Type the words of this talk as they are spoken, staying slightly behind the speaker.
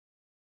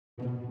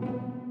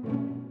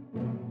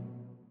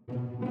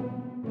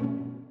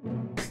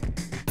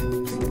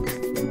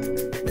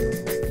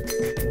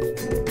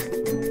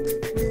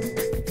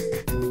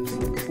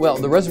Well,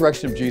 the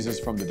resurrection of Jesus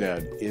from the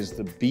dead is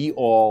the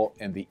be-all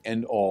and the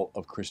end-all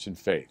of Christian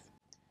faith.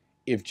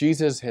 If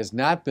Jesus has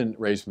not been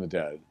raised from the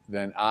dead,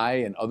 then I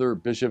and other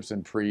bishops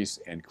and priests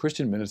and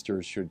Christian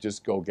ministers should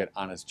just go get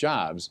honest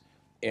jobs,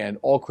 and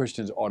all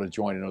Christians ought to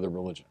join another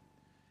religion.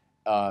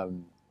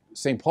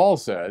 St. Paul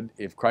said,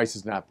 if Christ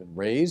has not been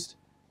raised,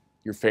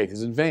 your faith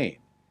is in vain,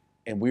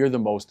 and we are the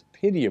most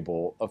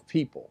pitiable of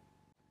people.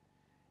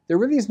 There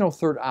really is no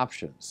third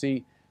option.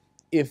 See,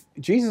 if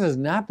Jesus has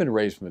not been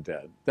raised from the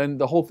dead, then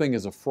the whole thing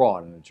is a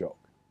fraud and a joke.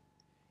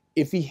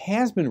 If he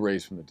has been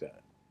raised from the dead,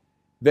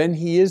 then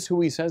he is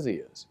who he says he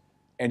is,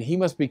 and he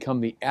must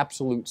become the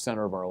absolute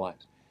center of our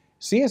lives.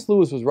 C.S.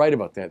 Lewis was right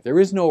about that. There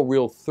is no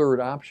real third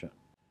option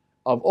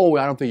of, oh,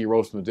 I don't think he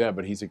rose from the dead,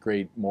 but he's a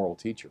great moral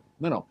teacher.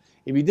 No.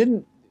 If he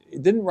didn't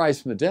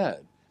rise from the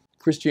dead,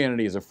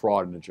 Christianity is a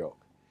fraud and a joke.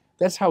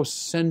 That's how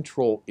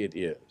central it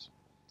is.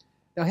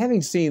 Now,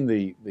 having seen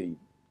the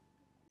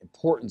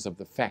importance of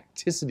the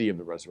facticity of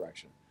the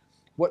resurrection,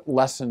 what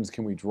lessons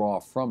can we draw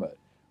from it?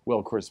 Well,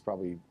 of course,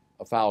 probably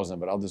 1,000,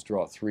 but I'll just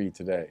draw 3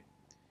 today.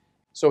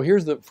 So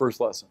here's the first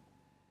lesson.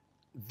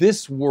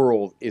 This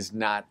world is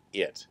not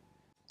it.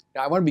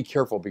 Now, I want to be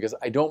careful because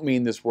I don't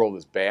mean this world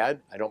is bad.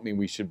 I don't mean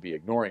we should be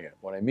ignoring it.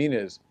 What I mean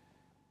is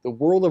the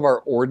world of our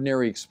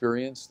ordinary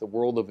experience, the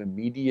world of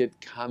immediate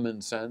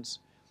common sense,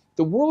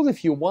 the world,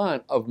 if you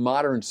want, of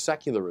modern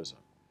secularism.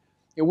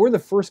 You know, we're the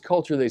first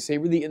culture, they say,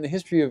 really in the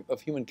history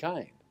of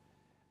humankind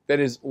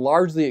that is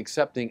largely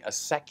accepting a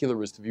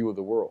secularist view of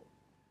the world.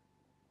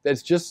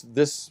 That's just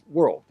this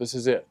world. This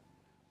is it.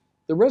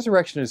 The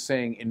resurrection is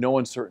saying in no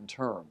uncertain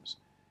terms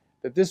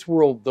that this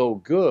world, though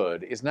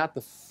good, is not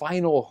the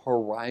final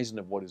horizon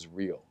of what is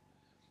real.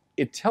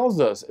 It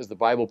tells us, as the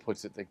Bible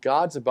puts it, that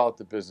God's about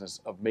the business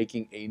of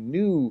making a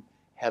new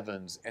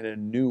heavens and a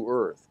new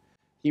earth.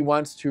 He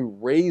wants to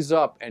raise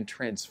up and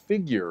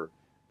transfigure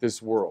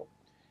this world.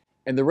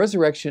 And the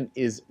resurrection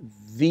is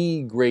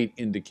the great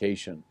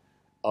indication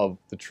of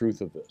the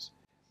truth of this.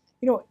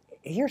 You know,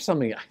 here's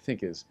something I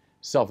think is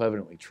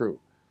self-evidently true.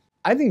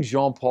 I think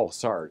Jean-Paul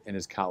Sartre and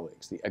his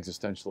colleagues, the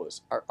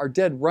existentialists, are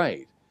dead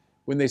right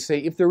when they say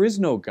if there is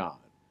no God,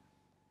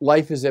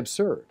 life is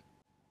absurd.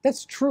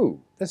 That's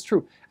true. That's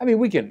true. I mean,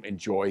 we can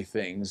enjoy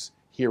things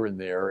here and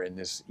there in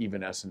this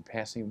evanescent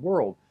passing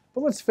world,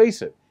 but let's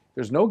face it,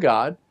 there's no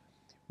God,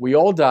 we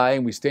all die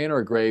and we stay in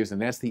our graves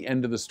and that's the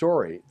end of the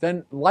story,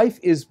 then life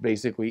is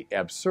basically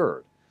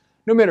absurd.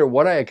 No matter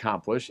what I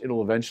accomplish,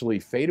 it'll eventually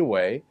fade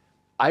away,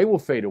 I will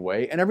fade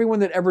away, and everyone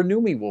that ever knew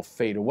me will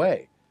fade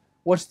away.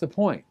 What's the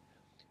point?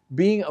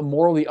 Being a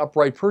morally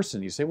upright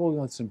person, you say, well,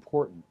 that's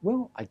important.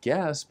 Well, I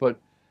guess, but,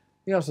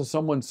 you know, so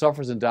someone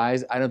suffers and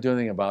dies, I don't do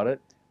anything about it.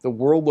 The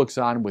world looks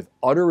on with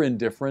utter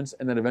indifference,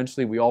 and then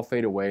eventually we all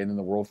fade away, and then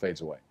the world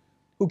fades away.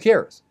 Who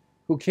cares?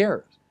 Who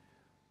cares?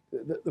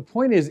 The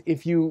point is,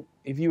 if you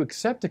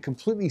accept a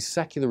completely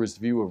secularist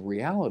view of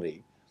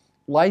reality,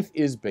 life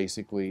is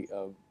basically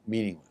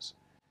meaningless.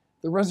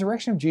 The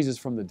resurrection of Jesus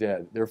from the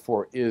dead,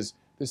 therefore, is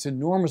this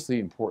enormously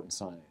important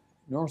sign,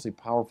 enormously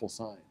powerful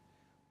sign,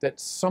 that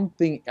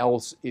something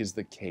else is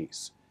the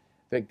case,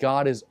 that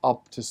God is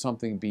up to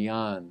something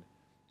beyond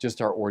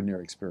just our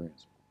ordinary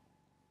experience.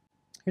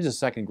 Here's a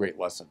second great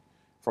lesson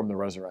from the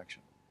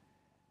resurrection,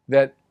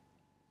 that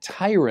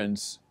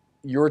tyrants,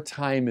 your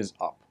time is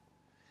up.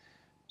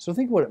 So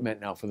think what it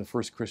meant now for the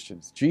first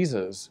Christians.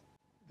 Jesus,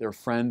 their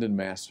friend and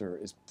master,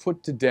 is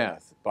put to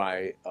death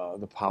by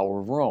the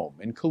power of Rome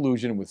in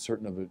collusion with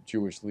certain of the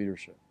Jewish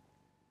leadership.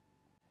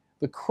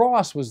 The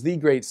cross was the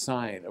great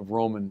sign of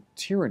Roman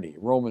tyranny,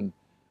 Roman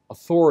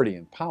authority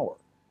and power.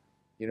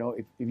 You know,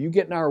 if you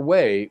get in our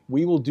way,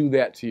 we will do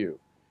that to you.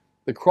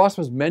 The cross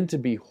was meant to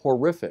be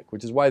horrific,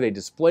 which is why they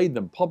displayed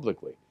them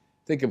publicly.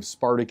 Think of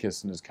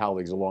Spartacus and his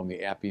colleagues along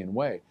the Appian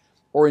Way.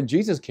 Or in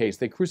Jesus' case,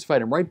 they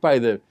crucified him right by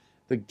the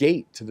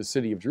gate to the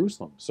city of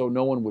Jerusalem, so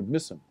no one would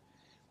miss him.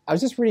 I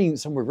was just reading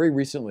somewhere very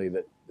recently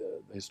that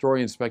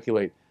historians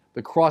speculate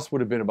the cross would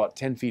have been about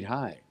 10 feet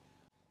high,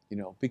 you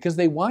know, because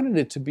they wanted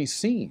it to be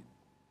seen.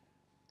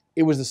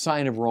 It was a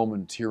sign of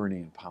Roman tyranny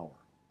and power.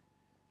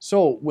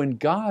 So when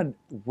God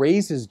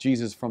raises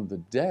Jesus from the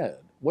dead,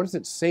 what does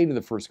it say to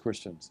the first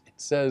Christians? It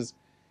says,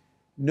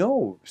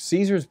 no,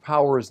 Caesar's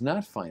power is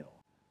not final.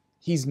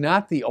 He's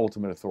not the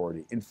ultimate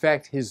authority. In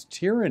fact, his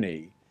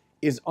tyranny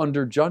is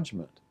under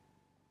judgment.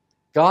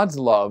 God's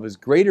love is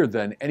greater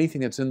than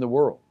anything that's in the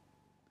world.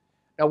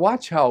 Now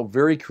watch how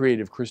very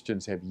creative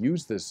Christians have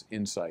used this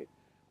insight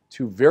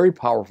to very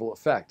powerful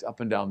effect up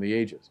and down the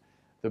ages.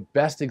 The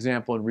best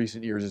example in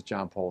recent years is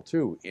John Paul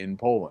II in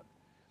Poland.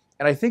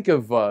 And I think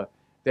of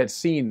that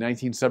scene,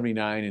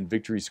 1979 in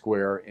Victory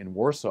Square in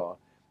Warsaw,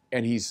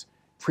 and he's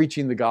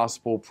preaching the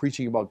gospel,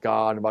 preaching about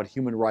God, about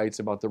human rights,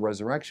 about the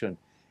resurrection.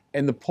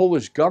 And the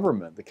Polish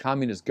government, the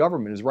communist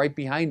government, is right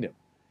behind him.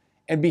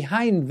 And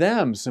behind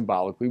them,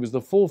 symbolically, was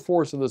the full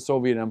force of the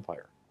Soviet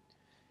Empire.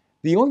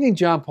 The only thing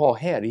John Paul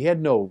had, he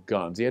had no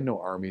guns, he had no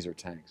armies or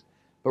tanks.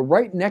 But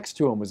right next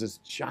to him was this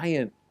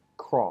giant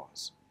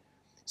cross.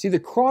 See, the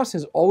cross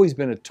has always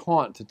been a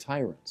taunt to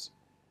tyrants.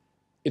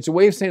 It's a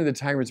way of saying to the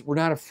tyrants, we're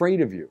not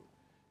afraid of you.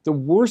 The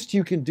worst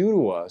you can do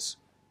to us,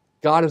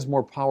 God is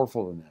more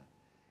powerful than that.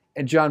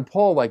 And John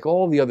Paul, like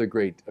all the other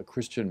great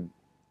Christian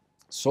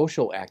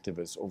social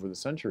activists over the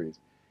centuries,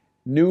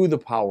 knew the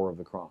power of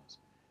the cross.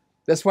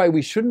 That's why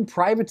we shouldn't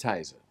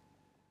privatize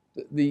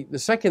it. The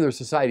secular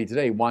society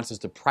today wants us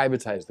to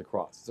privatize the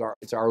cross.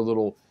 It's our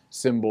little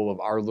symbol of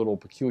our little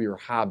peculiar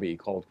hobby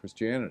called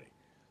Christianity.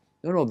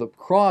 No, the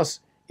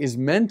cross is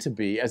meant to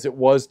be, as it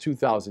was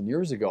 2,000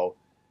 years ago,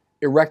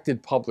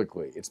 erected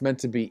publicly. It's meant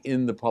to be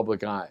in the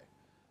public eye.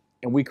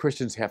 And we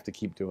Christians have to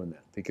keep doing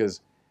that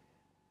because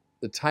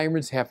the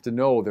tyrants have to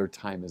know their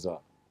time is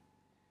up.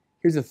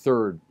 Here's a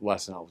third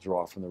lesson I'll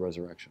draw from the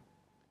resurrection.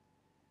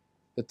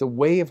 That the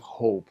way of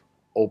hope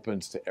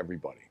opens to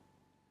everybody.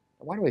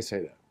 Now, why do I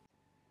say that?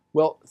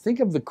 Well, think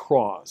of the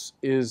cross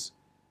is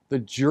the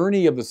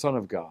journey of the Son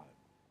of God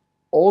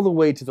all the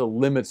way to the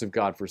limits of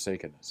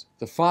God-forsakenness.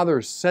 The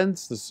Father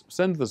sends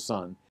the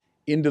Son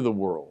into the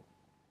world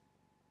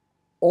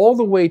all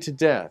the way to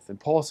death. And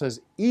Paul says,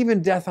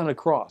 even death on a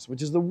cross,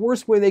 which is the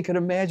worst way they could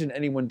imagine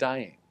anyone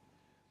dying.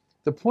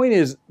 The point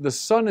is, the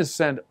Son is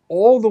sent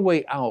all the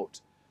way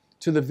out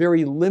to the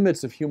very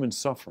limits of human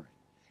suffering,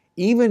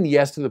 even,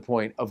 yes, to the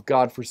point of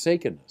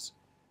God-forsakenness.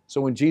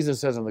 So when Jesus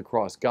says on the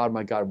cross, God,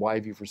 my God, why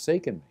have you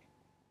forsaken me?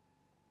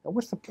 Now,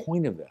 what's the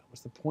point of that?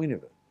 What's the point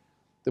of it?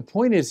 The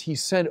point is he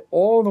sent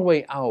all the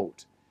way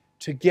out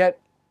to get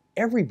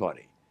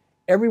everybody,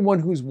 everyone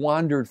who's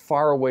wandered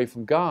far away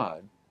from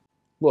God,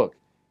 look,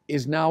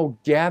 is now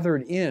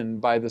gathered in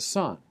by the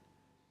Son.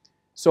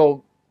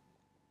 So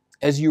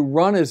as you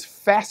run as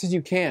fast as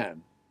you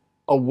can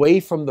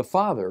away from the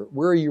Father,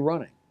 where are you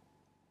running?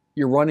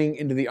 You're running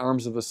into the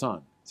arms of the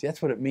Son. See,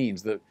 that's what it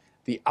means,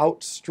 the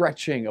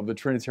outstretching of the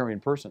Trinitarian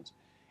persons.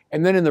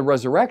 And then in the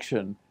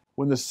resurrection,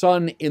 when the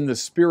Son in the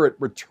Spirit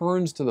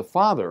returns to the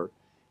Father,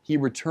 he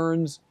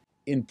returns,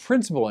 in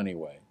principle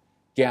anyway,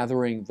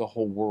 gathering the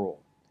whole world.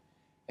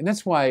 And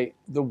that's why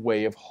the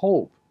way of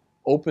hope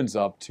opens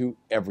up to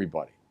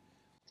everybody.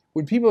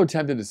 When people are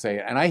tempted to say,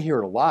 and I hear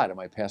it a lot in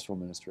my pastoral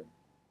ministry,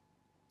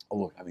 oh,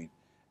 look,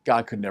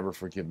 God could never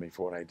forgive me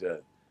for what I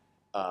did.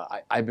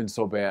 I've been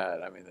so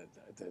bad.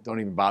 Don't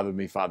even bother with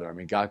me, Father.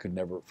 God could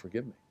never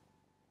forgive me.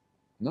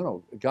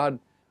 No, God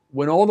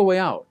went all the way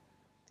out.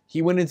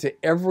 He went into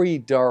every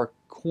dark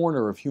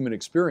corner of human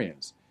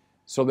experience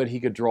so that he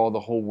could draw the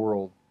whole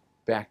world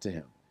back to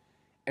him.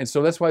 And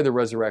so that's why the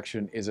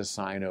resurrection is a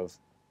sign of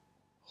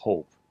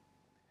hope.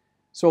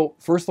 So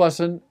first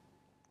lesson,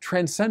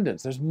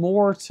 transcendence. There's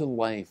more to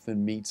life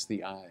than meets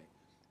the eye.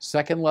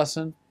 Second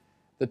lesson,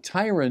 the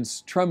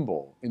tyrants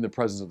tremble in the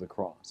presence of the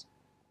cross.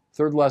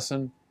 Third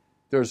lesson,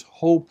 there's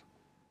hope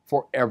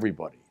for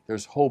everybody.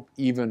 There's hope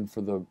even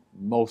for the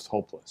most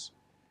hopeless.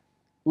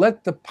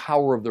 Let the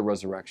power of the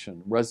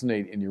resurrection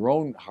resonate in your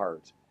own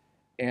heart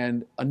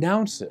and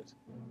announce it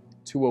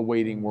to a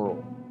waiting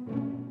world.